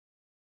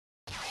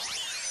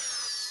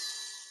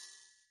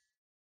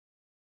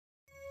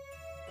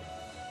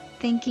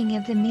thinking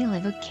of the meal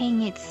of a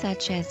king, it's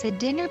such as a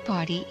dinner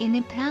party in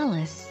a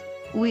palace,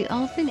 we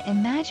often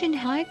imagine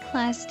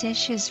high-class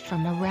dishes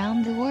from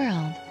around the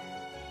world,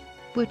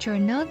 which are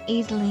not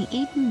easily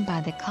eaten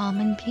by the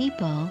common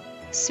people,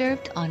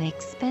 served on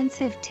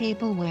expensive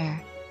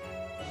tableware.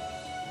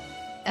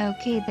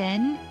 Okay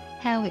then,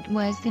 how it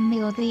was the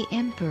meal the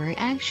emperor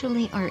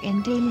actually are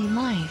in daily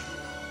life.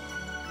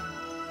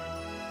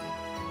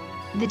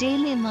 The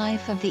daily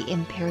life of the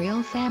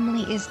imperial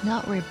family is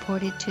not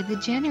reported to the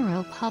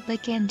general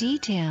public in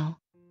detail.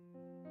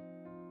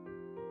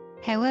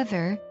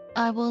 However,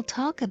 I will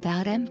talk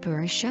about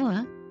Emperor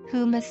Showa,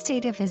 whom a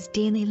state of his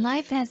daily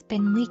life has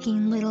been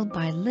leaking little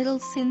by little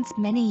since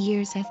many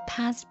years have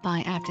passed by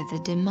after the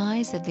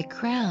demise of the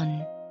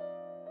crown.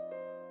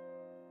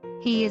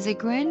 He is a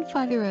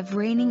grandfather of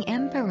reigning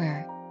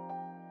emperor.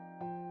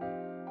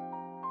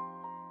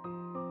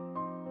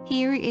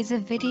 Here is a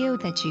video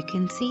that you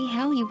can see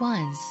how he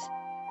was.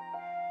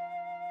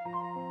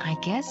 I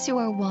guess you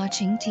are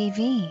watching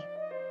TV.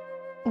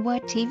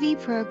 What TV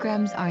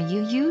programs are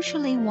you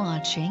usually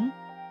watching?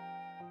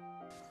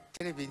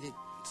 テレビに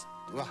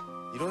は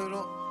いろい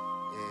ろ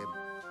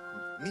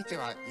見て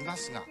はいま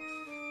すが、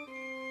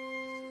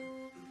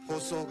放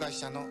送会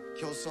社の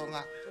競争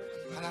が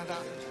カナダ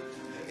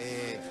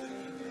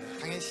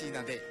激しい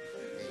ので、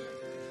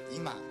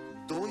今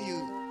どうい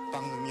う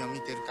番組を見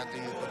ているかとい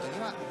うことに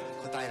は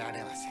答えら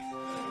れません。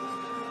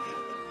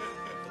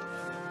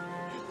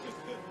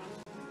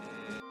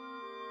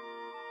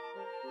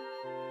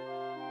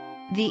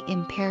The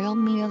imperial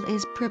meal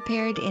is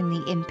prepared in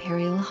the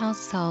Imperial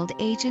Household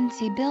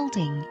Agency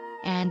building,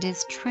 and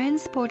is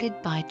transported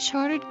by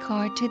chartered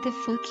car to the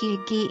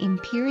Fukiagi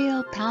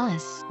Imperial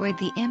Palace where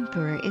the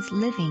emperor is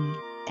living,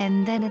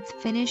 and then it's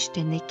finished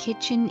in the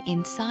kitchen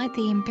inside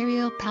the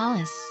Imperial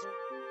Palace.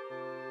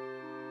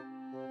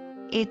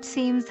 It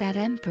seems that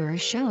Emperor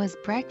Showa's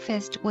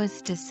breakfast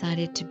was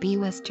decided to be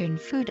Western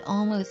food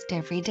almost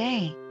every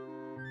day.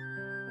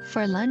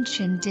 For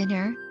lunch and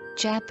dinner,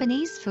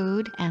 Japanese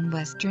food and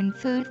Western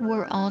food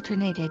were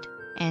alternated,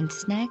 and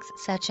snacks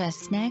such as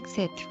snacks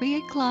at 3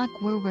 o'clock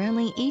were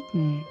rarely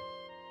eaten.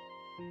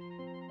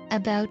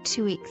 About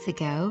 2 weeks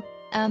ago,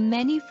 a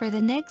menu for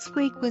the next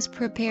week was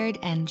prepared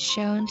and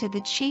shown to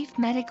the chief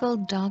medical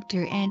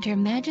doctor and Her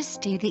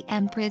Majesty the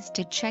Empress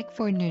to check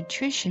for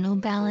nutritional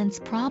balance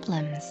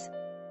problems.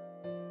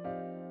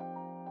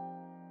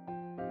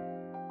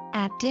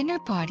 At dinner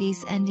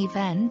parties and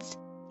events,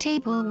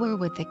 tableware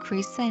with the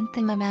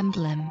chrysanthemum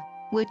emblem,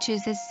 which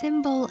is a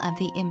symbol of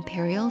the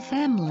imperial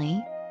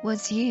family,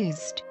 was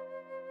used.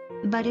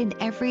 But in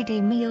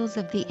everyday meals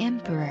of the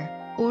emperor,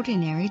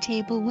 ordinary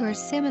tableware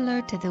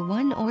similar to the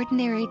one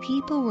ordinary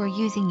people were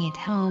using at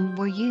home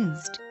were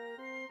used.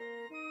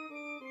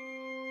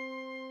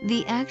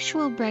 The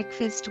actual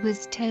breakfast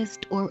was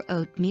toast or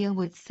oatmeal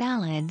with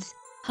salads,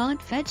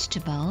 hot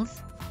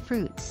vegetables,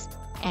 fruits,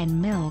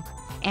 and milk,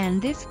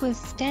 and this was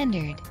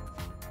standard.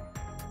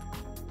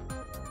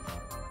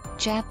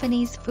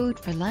 Japanese food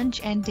for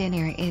lunch and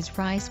dinner is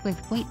rice with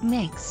wheat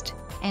mixed,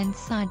 and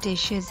side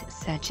dishes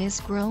such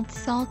as grilled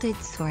salted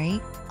soy,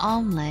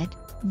 omelette,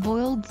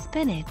 boiled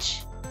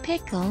spinach,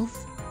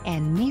 pickles,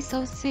 and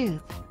miso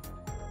soup.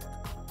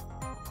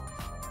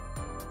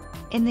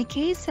 In the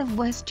case of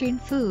Western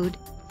food,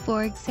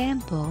 for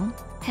example,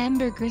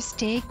 hamburger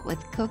steak with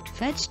cooked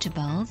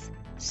vegetables,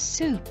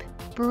 soup,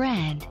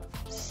 bread,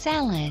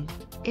 salad,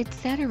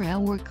 etc.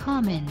 were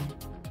common.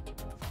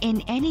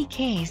 In any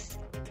case,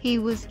 he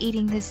was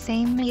eating the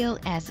same meal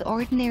as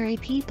ordinary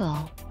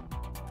people.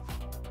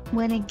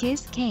 When a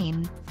guest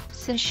came,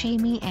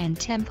 sashimi and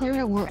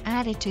tempura were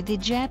added to the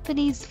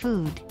Japanese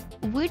food,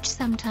 which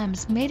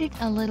sometimes made it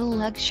a little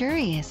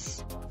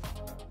luxurious.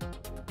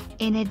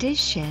 In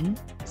addition,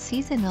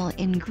 seasonal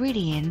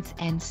ingredients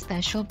and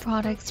special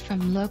products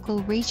from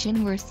local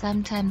region were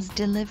sometimes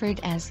delivered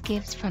as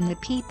gifts from the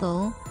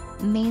people,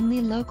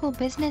 mainly local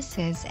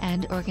businesses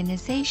and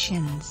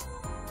organizations.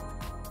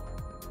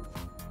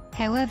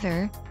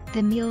 However,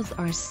 the meals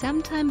are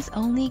sometimes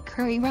only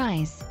curry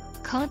rice,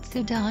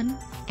 katsudon,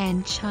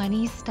 and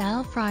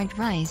Chinese-style fried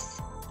rice,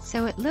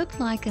 so it looked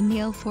like a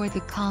meal for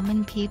the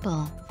common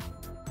people.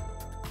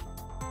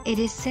 It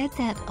is said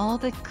that all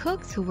the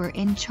cooks who were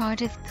in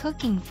charge of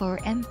cooking for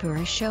Emperor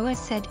Showa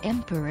said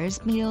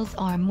emperor's meals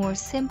are more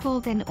simple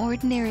than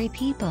ordinary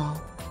people.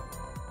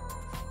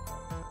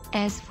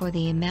 As for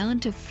the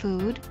amount of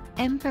food,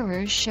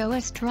 Emperor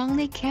Showa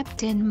strongly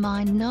kept in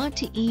mind not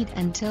to eat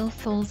until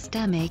full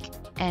stomach,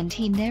 and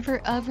he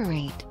never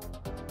overate.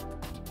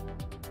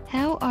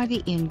 How are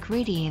the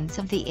ingredients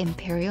of the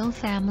imperial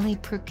family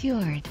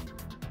procured?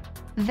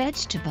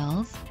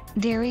 Vegetables,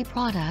 dairy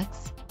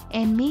products,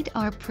 and meat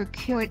are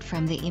procured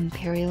from the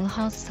Imperial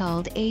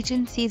Household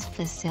Agency's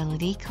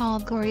facility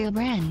called Goryeo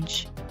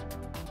Branch.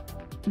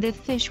 The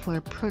fish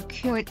were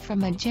procured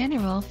from a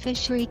general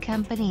fishery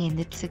company in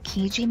the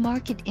Tsukiji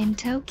market in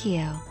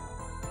Tokyo.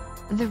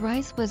 The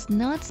rice was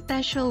not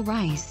special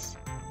rice.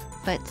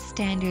 but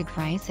standard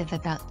rice of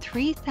about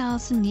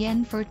 3,000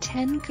 yen for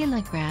 10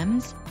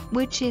 kilograms,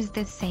 which is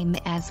the same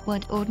as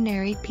what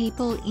ordinary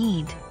people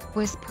eat,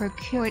 was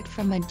procured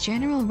from a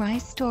general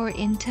rice store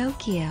in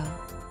Tokyo.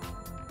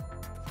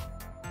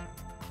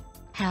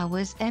 How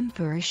was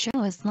Emperor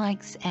Showa's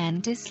likes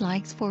and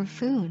dislikes for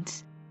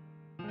foods?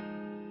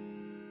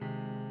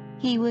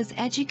 He was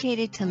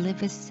educated to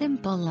live a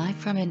simple life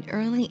from an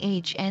early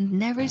age and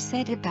never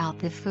said about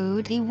the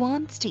food he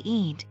wants to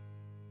eat.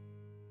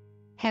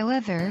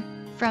 However,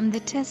 from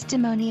the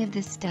testimony of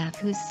the staff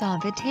who saw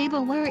the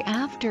tableware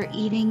after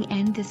eating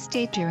and the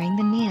state during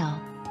the meal,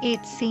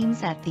 it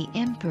seems that the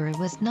emperor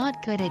was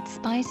not good at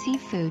spicy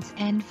foods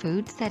and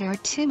foods that are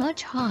too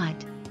much hot.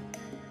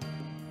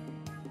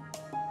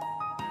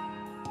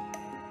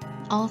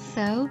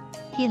 Also,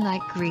 he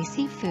liked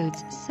greasy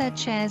foods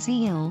such as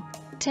eel,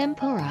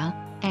 tempura,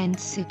 and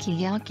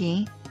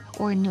sukiyaki,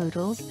 or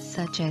noodles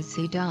such as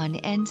udon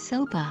and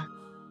soba.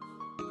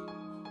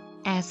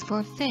 As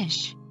for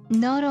fish,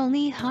 not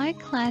only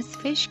high-class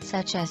fish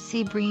such as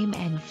sea bream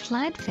and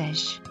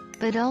flatfish,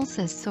 but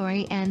also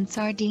soy and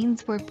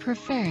sardines were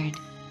preferred.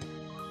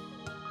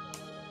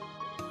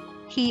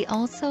 He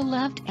also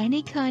loved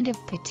any kind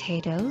of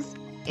potatoes,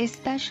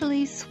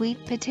 especially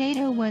sweet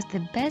potato was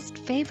the best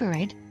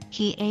favorite.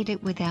 He ate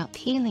it without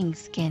peeling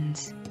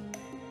skins.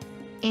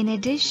 In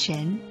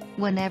addition,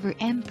 whenever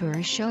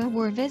Emperor Showa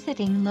were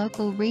visiting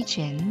local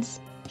regions,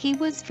 he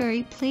was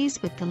very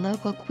pleased with the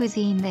local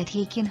cuisine that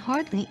he can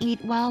hardly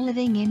eat while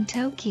living in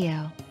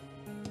Tokyo.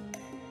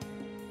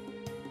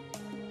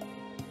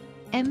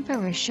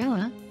 Emperor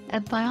Showa, a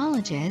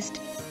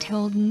biologist,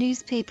 told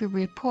newspaper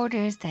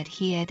reporters that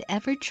he had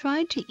ever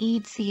tried to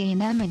eat sea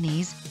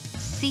anemones,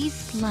 sea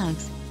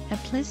slugs,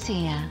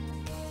 aplysia,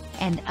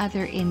 and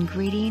other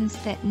ingredients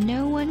that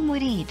no one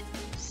would eat,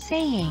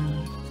 saying,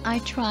 "I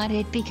tried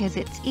it because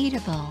it's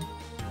eatable."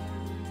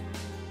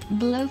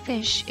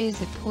 Blowfish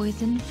is a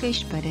poison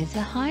fish but is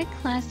a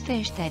high-class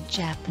fish that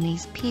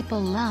Japanese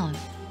people love.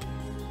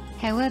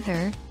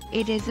 However,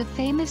 it is a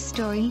famous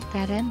story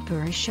that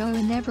Emperor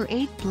Showa never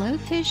ate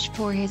blowfish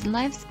for his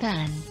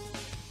lifespan.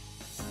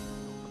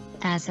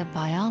 As a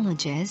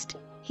biologist,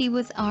 he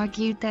was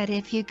argued that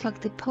if you cook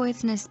the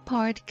poisonous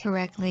part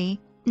correctly,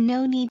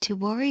 no need to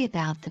worry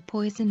about the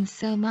poison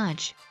so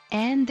much,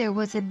 and there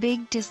was a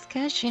big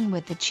discussion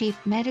with the chief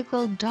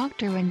medical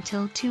doctor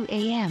until 2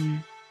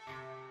 a.m.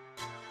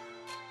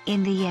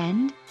 In the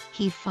end,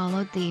 he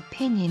followed the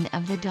opinion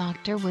of the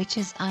doctor, which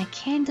is I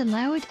can't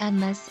allow it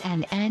unless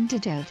an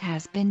antidote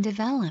has been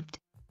developed.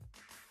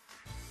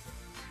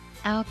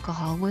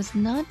 Alcohol was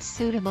not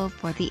suitable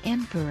for the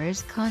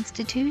emperor's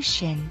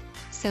constitution,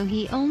 so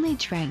he only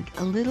drank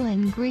a little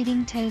in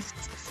greeting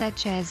toasts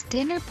such as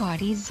dinner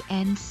parties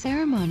and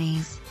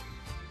ceremonies.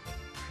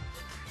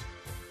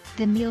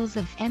 The meals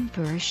of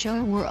Emperor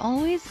Showa were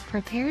always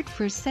prepared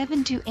for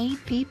 7 to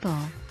 8 people.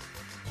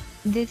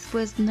 This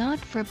was not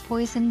for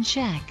poison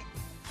check,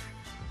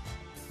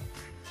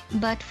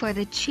 but for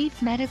the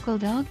chief medical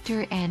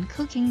doctor and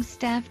cooking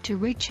staff to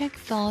recheck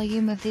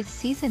volume of the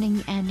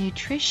seasoning and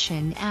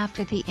nutrition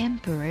after the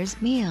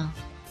emperor's meal.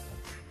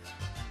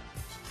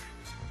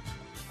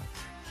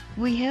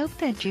 We hope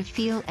that you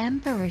feel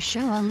Emperor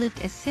Showa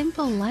lived a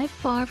simple life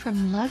far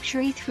from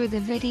luxury through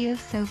the video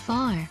so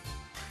far.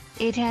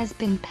 It has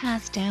been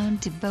passed down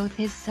to both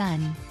his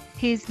son,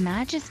 His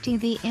Majesty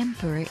the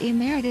Emperor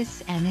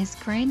Emeritus, and his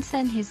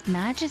grandson, His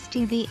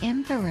Majesty the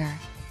Emperor.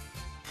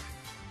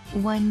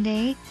 One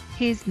day,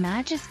 His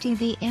Majesty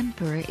the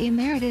Emperor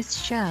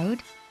Emeritus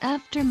showed,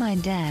 after my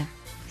death,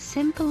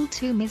 simple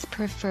tomb is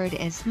preferred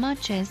as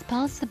much as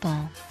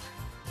possible.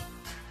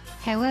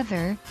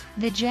 However,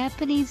 the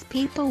Japanese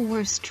people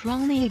were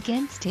strongly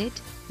against it,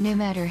 no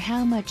matter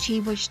how much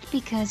he wished,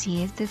 because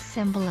he is the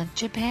symbol of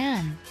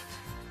Japan.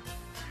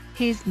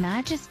 His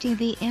Majesty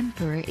the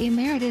Emperor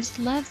Emeritus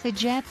loves the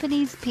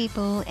Japanese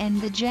people and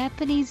the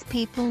Japanese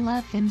people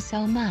love him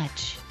so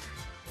much.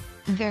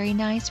 Very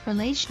nice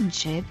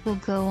relationship will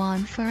go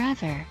on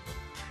forever.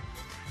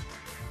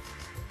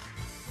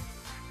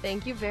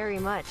 Thank you very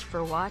much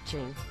for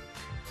watching.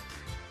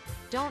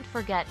 Don't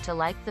forget to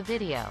like the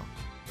video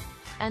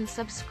and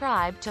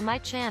subscribe to my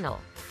channel.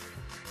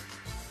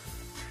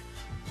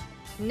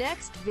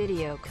 Next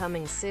video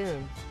coming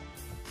soon.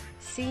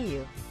 See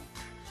you.